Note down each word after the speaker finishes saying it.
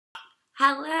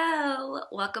Hello,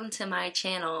 welcome to my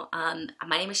channel.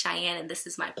 My name is Cheyenne and this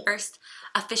is my first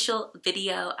official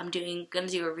video. I'm gonna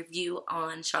do a review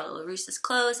on Charlotte Russe's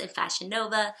clothes and Fashion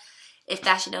Nova. If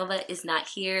Fashion Nova is not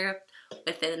here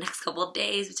within the next couple of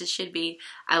days, which it should be,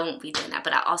 I won't be doing that,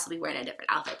 but I'll also be wearing a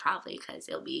different outfit probably because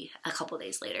it'll be a couple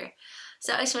days later.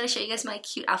 So I just want to show you guys my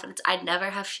cute outfits. I never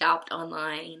have shopped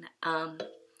online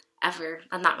ever.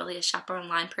 I'm not really a shopper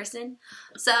online person,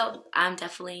 so I'm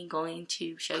definitely going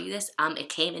to show you this. It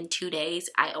came in 2 days.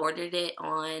 I ordered it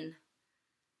on,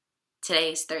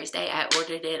 today's Thursday, I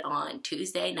ordered it on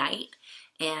Tuesday night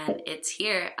and it's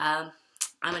here. I'm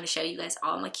going to show you guys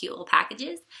all my cute little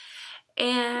packages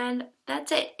and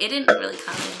that's it. It didn't really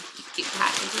come in cute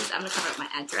packages. I'm going to cover up my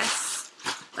address,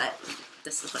 but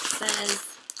this is what it says.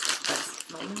 That's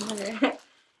my number.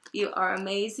 You are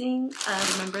amazing.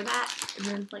 Remember that? And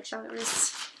then like Charlotte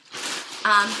Russe.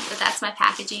 But that's my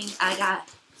packaging. I got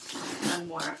one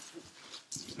more.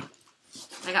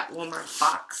 I got one more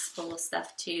box full of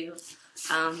stuff too.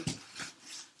 Yeah,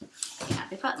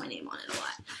 they put my name on it a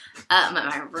lot.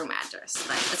 My room address,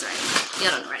 but that's right.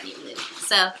 Y'all don't know where I even live.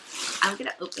 So I'm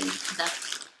gonna open the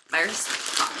first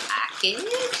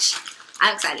package.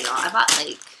 I'm excited, y'all. I bought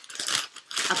like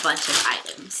a bunch of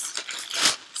items.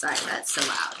 Sorry, that's so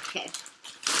loud. Okay.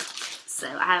 So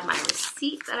I have my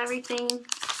receipts and everything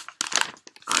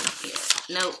on here.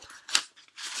 Nope.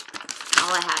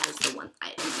 All I have is the one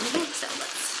item. Okay, so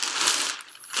let's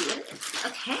see what it is.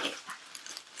 Okay.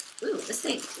 Ooh, this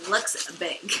thing looks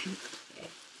big. Okay.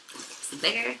 It's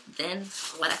bigger than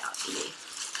what I thought it would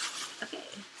be. Okay.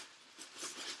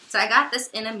 So I got this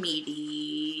in a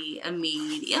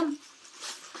medium.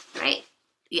 Right?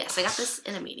 Yes, I got this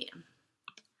in a medium.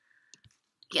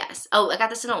 Yes. Oh, I got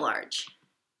this in a large.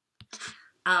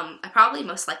 I probably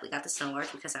most likely got this in a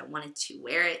large because I wanted to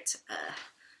wear it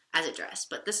as a dress.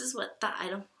 But this is what the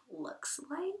item looks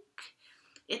like.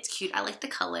 It's cute. I like the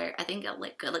color. I think it'll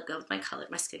look good with my color,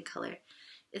 my skin color.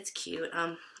 It's cute.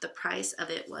 The price of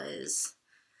it was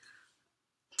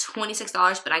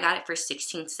 $26, but I got it for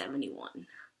 $16.71.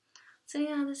 So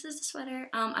yeah, this is the sweater.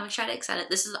 I'm excited.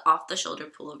 This is an off-the-shoulder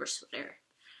pullover sweater.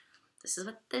 This is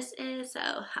what this is,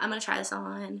 so I'm going to try this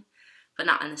on, but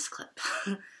not in this clip.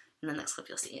 In the next clip,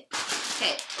 you'll see it.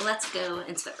 Okay, let's go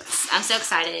into the rest. I'm so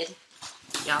excited.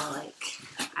 Y'all, like,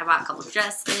 I bought a couple of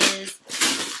dresses.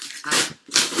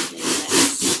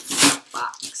 This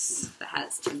box that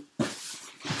has two.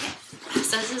 Okay.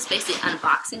 So this is basically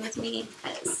unboxing with me,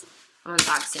 because I'm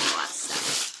unboxing a lot of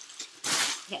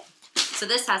stuff. Okay, so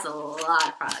this has a lot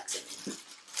of products in it.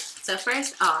 So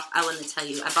first off, I want to tell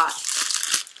you, I bought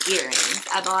earrings.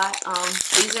 I bought I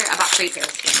bought 3 pairs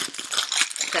of earrings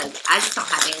because I just don't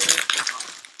have earrings.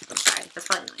 I'm sorry, that's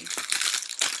probably annoying.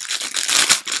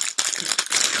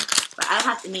 But I don't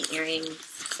have any earrings,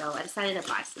 so I decided to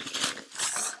buy some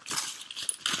earrings.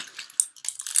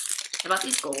 I bought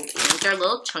these gold earrings. They're a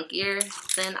little chunkier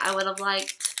than I would have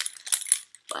liked,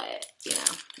 but you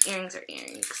know, earrings are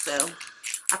earrings. So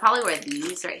I probably wear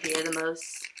these right here the most,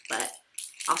 but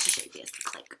I'll also show you guys the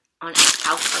click on an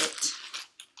outfit.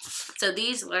 So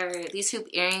these hoop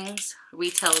earrings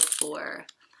retailed for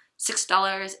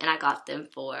 $6 and I got them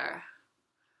for,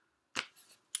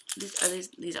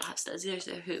 these don't have studs, these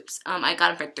are hoops. I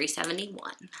got them for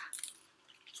 $3.71.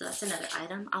 So that's another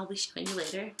item I'll be showing you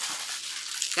later.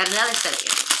 Got another set of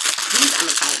earrings. These I'm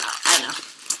excited about. I don't know.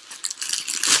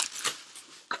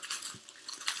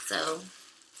 So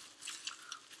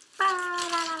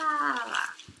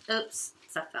oops,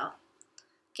 stuff fell.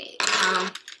 Okay,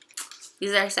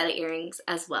 these are a set of earrings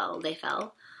as well. They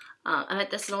fell. I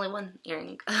meant this is only one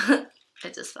earring.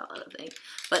 It just fell out of thing.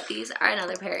 But these are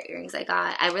another pair of earrings I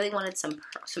got. I really wanted some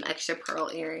extra pearl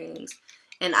earrings.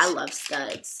 And I love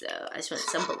studs, so I just want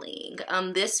some bling.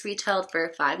 This retailed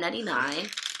for $5.99.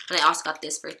 And I also got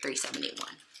this for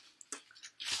 $3.71.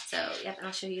 So, yep, and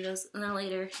I'll show you those a little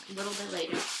bit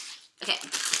later. Okay.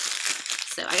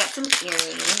 So, I got some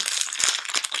earrings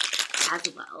as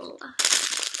well.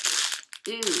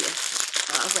 Ooh.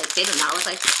 I was like, they do not look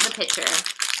like the picture.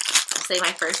 I'll say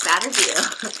my first bad review,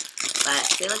 but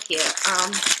they look cute.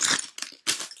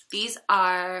 These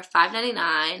are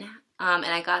 $5.99, and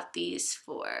I got these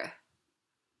for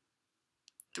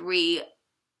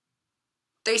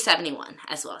 $3.71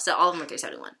 as well. So all of them are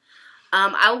 $3.71.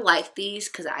 I like these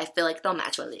because I feel like they'll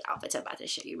match one of the outfits I'm about to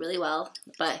show you really well.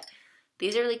 But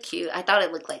these are really cute. I thought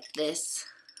it looked like this,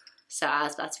 so I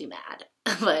was about to be mad,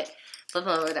 but flip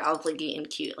them over, they're all blinky and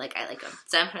cute. Like, I like them.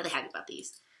 So I'm really happy about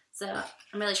these. So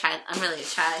I'm really excited.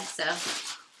 So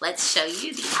let's show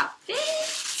you the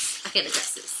outfits. Okay, the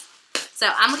dresses. So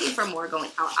I'm looking for more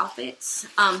going out outfits.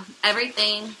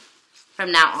 Everything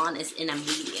from now on is in a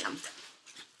medium.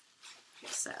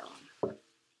 So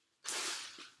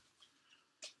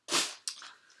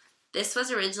this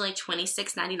was originally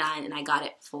 $26.99 and I got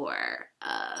it for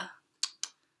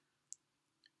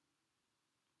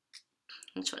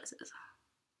which one is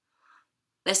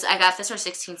this? I got this for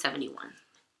 $16.71.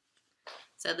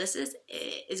 So this is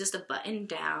it. It's just a button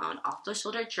down, off the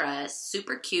shoulder dress,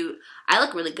 super cute. I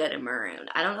look really good in maroon.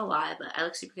 I don't know why, but I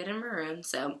look super good in maroon.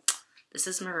 So this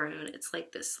is maroon. It's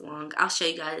like this long. I'll show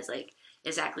you guys like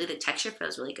exactly. The texture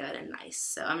feels really good and nice.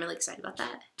 So I'm really excited about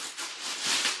that.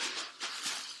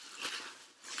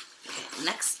 Okay,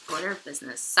 next order of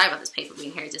business. Sorry about this paper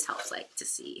being here. It just helps like to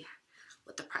see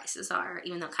what the prices are,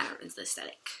 even though it kind of ruins the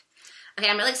aesthetic. Okay,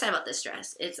 I'm really excited about this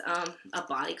dress. It's a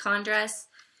bodycon dress,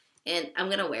 and I'm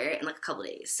gonna wear it in like a couple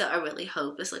days. So I really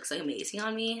hope this looks like amazing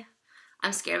on me.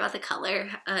 I'm scared about the color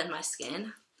in my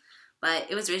skin, but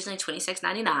it was originally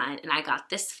 $26.99, and I got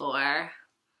this for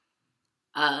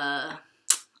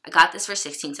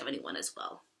 $16.71 as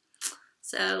well.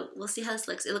 So we'll see how this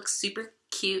looks. It looks super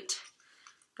cute,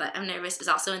 but I'm nervous. It's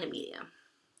also in a medium.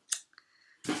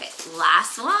 Okay,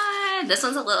 last one. This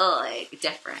one's a little like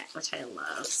different, which I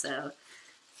love. So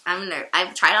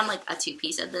I've tried on like a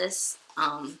two-piece of this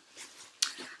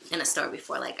in a store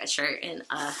before, like a shirt and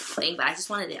a thing, but I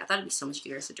just wanted it. I thought it'd be so much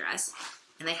cuter as a dress,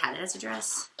 and they had it as a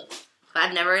dress. But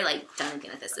I've never like done anything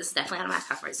like this. This is definitely out of my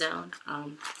comfort zone.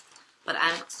 But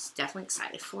I'm definitely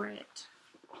excited for it.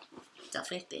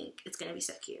 Definitely think it's gonna be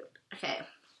so cute. Okay,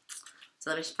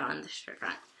 so let me just put on the shirt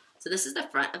front. So this is the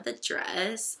front of the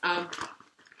dress.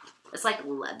 It's like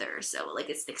leather, so like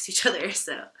it sticks to each other.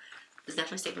 So it's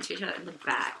definitely sticking to each other in the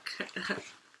back.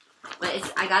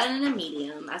 But I got it in a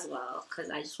medium as well because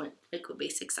I just went like with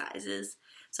basic sizes.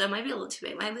 So it might be a little too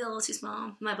big, might be a little too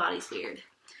small. My body's weird.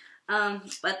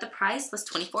 But the price was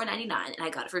 $24.99 and I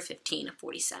got it for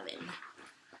 $15.47.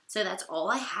 So that's all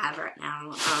I have right now.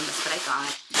 That's what I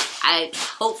got. I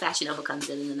hope Fashion Nova comes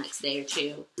in the next day or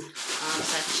two. So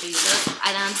I can show you those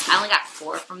items. I only got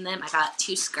 4 from them. I got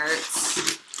 2 skirts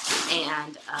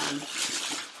and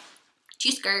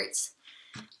 2 skirts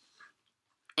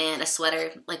and a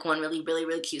sweater, like one really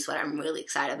cute sweater I'm really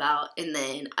excited about. And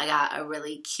then I got a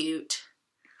really cute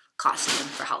costume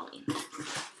for Halloween.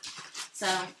 So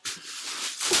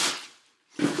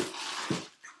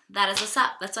that is what's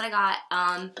up. That's what I got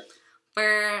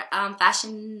for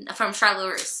fashion from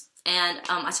Charlotte Russe. And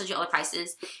I told you all the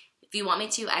prices. If you want me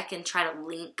to, I can try to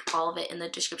link all of it in the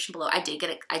description below. I did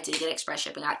get express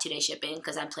shipping. I got 2-day shipping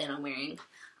because I plan on wearing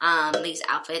these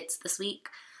outfits this week.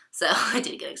 So I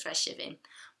did get express shipping.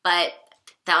 But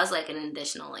that was like an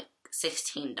additional like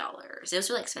 $16. It was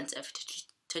really expensive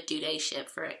to 2-day ship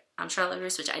for Charlotte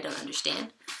Russe, which I don't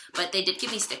understand. But they did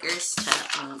give me stickers to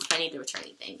if I need to return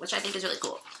anything, which I think is really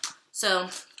cool. So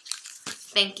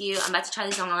thank you. I'm about to try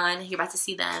these on. You're about to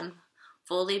see them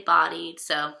fully bodied.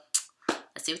 So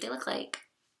let's see what they look like.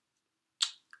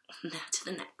 Now to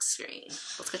the next screen.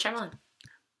 Let's go try them on.